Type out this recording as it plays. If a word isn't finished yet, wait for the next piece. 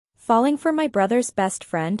Falling for my brother's best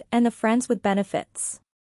friend and the friends with benefits.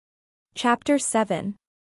 Chapter 7.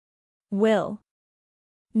 Will.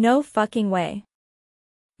 No fucking way.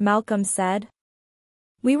 Malcolm said.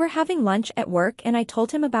 We were having lunch at work and I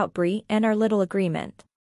told him about Bree and our little agreement.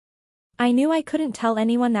 I knew I couldn't tell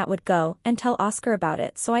anyone that would go and tell Oscar about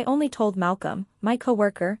it, so I only told Malcolm, my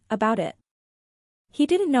coworker, about it. He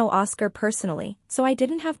didn't know Oscar personally, so I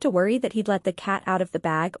didn't have to worry that he'd let the cat out of the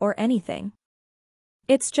bag or anything.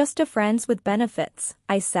 It's just a friends with benefits,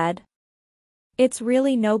 I said. It's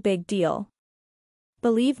really no big deal.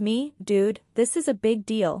 Believe me, dude, this is a big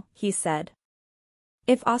deal, he said.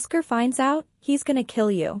 If Oscar finds out, he's gonna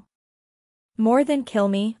kill you. More than kill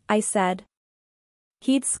me, I said.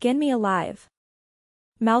 He'd skin me alive.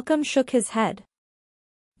 Malcolm shook his head.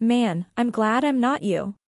 Man, I'm glad I'm not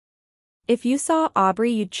you. If you saw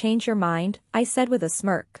Aubrey you'd change your mind, I said with a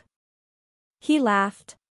smirk. He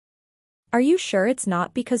laughed. Are you sure it's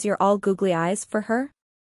not because you're all googly eyes for her?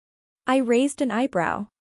 I raised an eyebrow.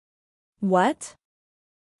 What?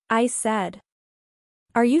 I said.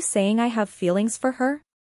 Are you saying I have feelings for her?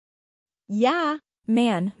 Yeah,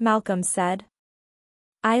 man, Malcolm said.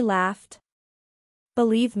 I laughed.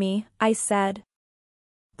 Believe me, I said.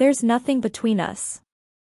 There's nothing between us.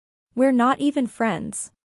 We're not even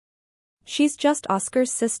friends. She's just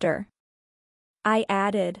Oscar's sister. I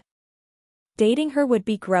added. Dating her would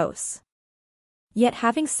be gross. Yet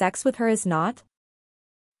having sex with her is not?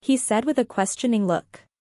 He said with a questioning look.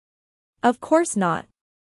 Of course not.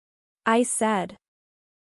 I said.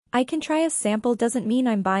 I can try a sample doesn't mean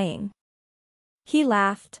I'm buying. He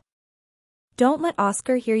laughed. Don't let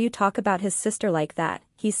Oscar hear you talk about his sister like that,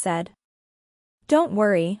 he said. Don't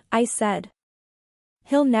worry, I said.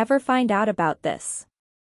 He'll never find out about this.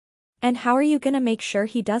 And how are you gonna make sure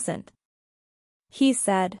he doesn't? He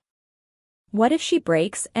said. What if she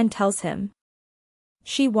breaks and tells him?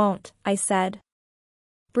 She won't, I said.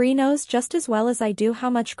 Bree knows just as well as I do how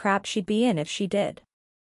much crap she'd be in if she did.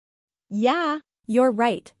 Yeah, you're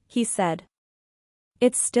right, he said.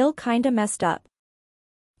 It's still kinda messed up.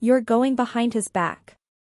 You're going behind his back.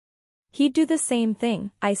 He'd do the same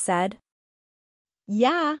thing, I said.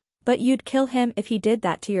 Yeah, but you'd kill him if he did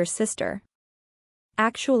that to your sister.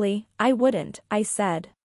 Actually, I wouldn't, I said.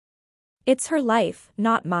 It's her life,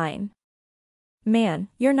 not mine. Man,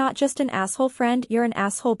 you're not just an asshole friend, you're an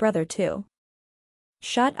asshole brother too.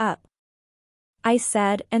 Shut up. I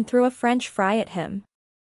said and threw a French fry at him.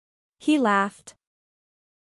 He laughed.